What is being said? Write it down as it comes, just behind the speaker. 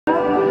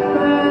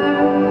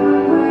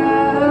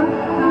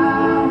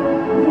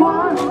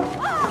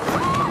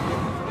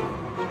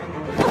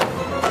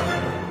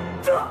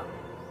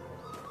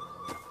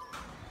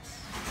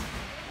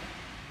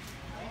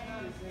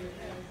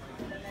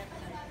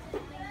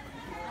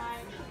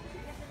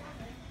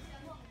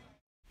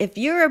If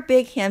you're a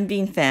big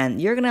Hyun fan,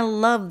 you're gonna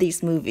love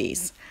these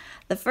movies.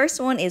 The first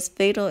one is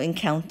Fatal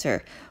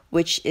Encounter,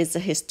 which is a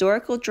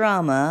historical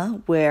drama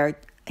where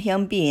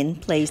Hyun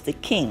plays the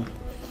king.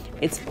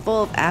 It's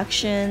full of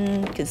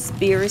action,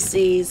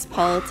 conspiracies,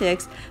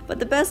 politics, but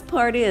the best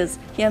part is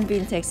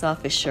Hyun takes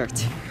off his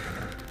shirt.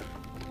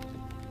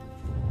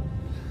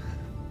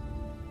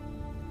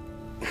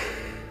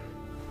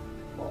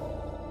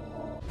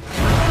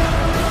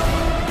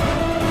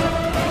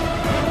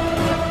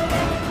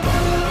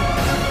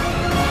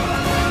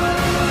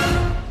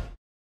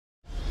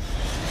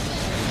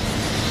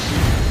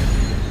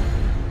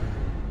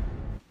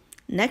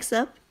 Next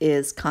up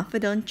is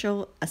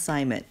Confidential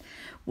Assignment,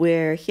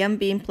 where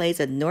Hyun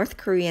plays a North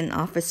Korean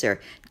officer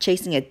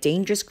chasing a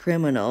dangerous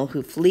criminal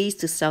who flees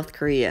to South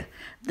Korea.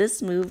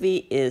 This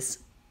movie is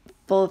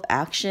full of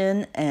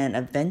action and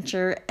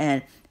adventure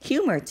and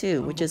humor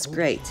too, which is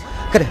great.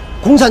 그래,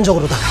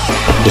 공산적으로다가.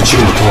 근데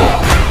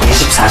지금부터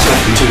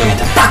 24시간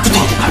근처경한테 딱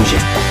붙어가지고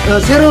감시해.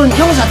 새로운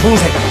형사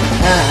동생.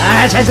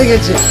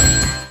 잘생겼지.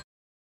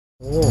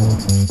 오.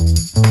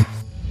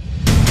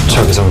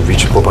 자기장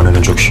위치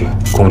뽑아내는 즉시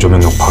공조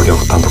명령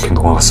파기하고 단독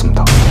행동하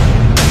같습니다.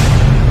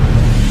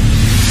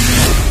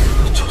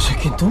 저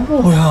새끼 또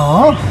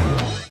뭐야?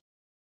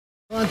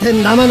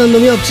 너한텐 나만한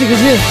놈이 없지,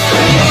 그지?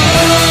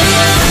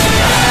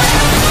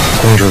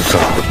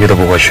 공조사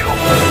믿어보고 하시오.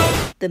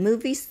 The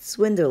movie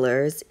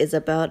Swindlers is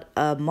about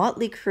a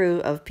motley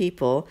crew of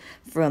people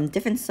from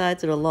different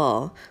sides of the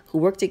law who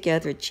work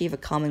together to achieve a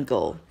common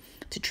goal,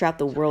 to trap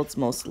the world's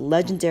most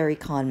legendary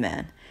con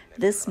man.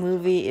 This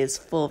movie is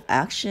full of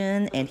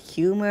action and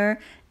humor,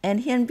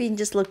 and Hyun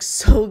just looks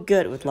so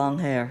good with long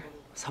hair.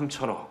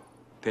 3,000원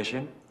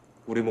대신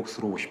우리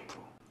몫으로 50%.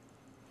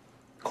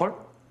 콜?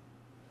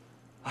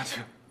 아주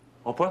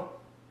엎어요?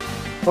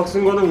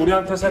 박승관은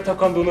우리한테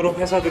세탁한 돈으로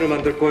회사들을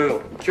만들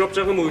거예요. 기업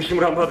자금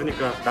의심을 안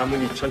받으니까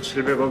남은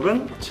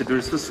 2,700억은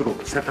지들 스스로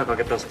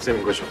세탁하겠다는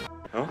속셈인 거죠.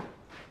 어?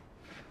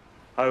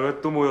 아,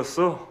 왜 또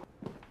모였어?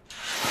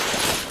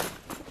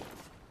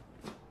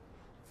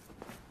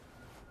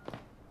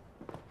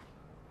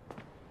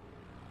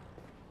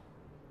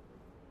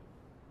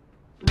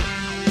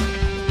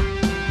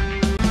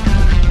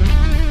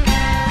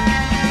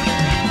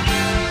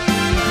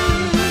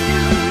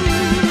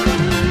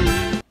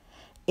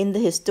 In the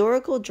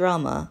historical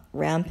drama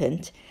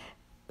Rampant,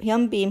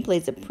 Hyun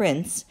plays a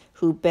prince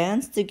who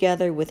bands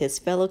together with his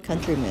fellow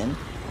countrymen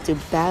to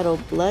battle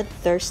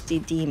bloodthirsty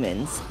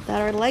demons that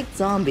are like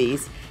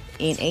zombies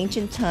in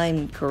ancient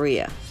time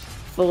Korea,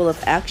 full of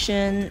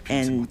action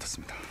and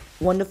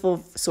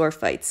wonderful sword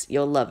fights.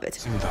 You'll love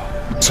it.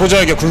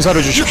 소자에게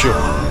군사를 주십시오.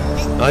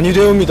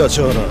 아니되옵니다,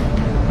 전하.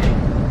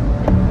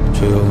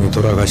 조용히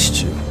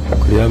돌아가시지요.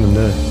 그리하면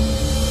내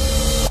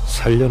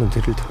살려는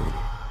드릴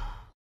터이니.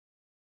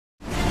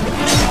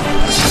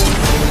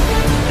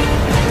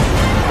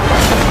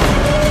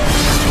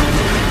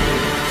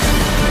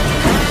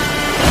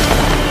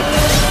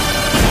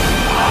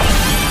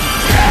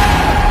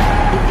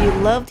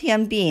 Loved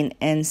Hyun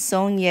and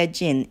Song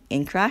Ye-jin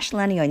in Crash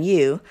Landing on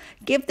You,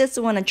 give this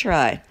one a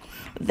try.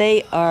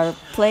 They are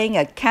playing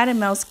a cat and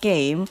mouse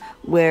game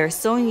where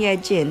Song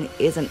Ye-jin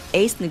is an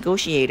ace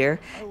negotiator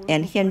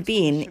and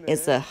Hyun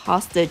is a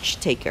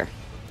hostage taker.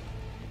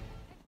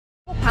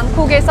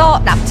 방콕에서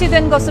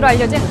납치된 것으로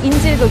알려진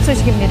인질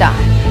노출식입니다.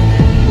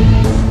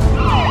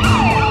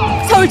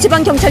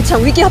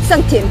 서울지방경찰청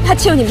위기협상팀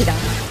하치훈입니다.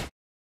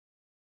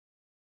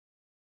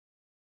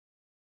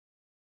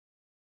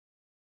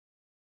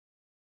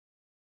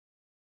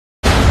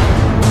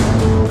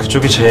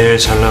 그쪽이 제일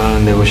잘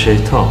나가는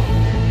네고시에이터.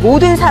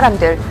 모든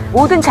사람들,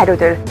 모든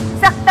자료들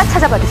싹 다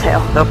찾아받으세요.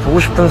 나 보고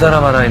싶은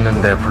사람 하나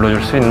있는데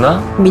불러줄 수 있나?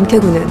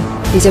 민태군은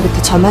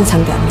이제부터 저만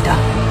상대합니다.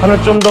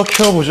 판을 좀 더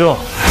키워보죠.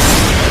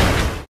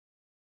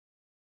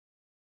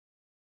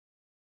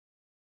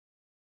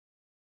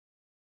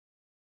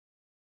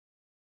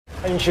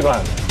 한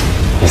시간.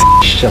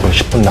 이 시작은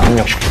 10분 한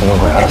명씩 주는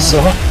거야, 알았어?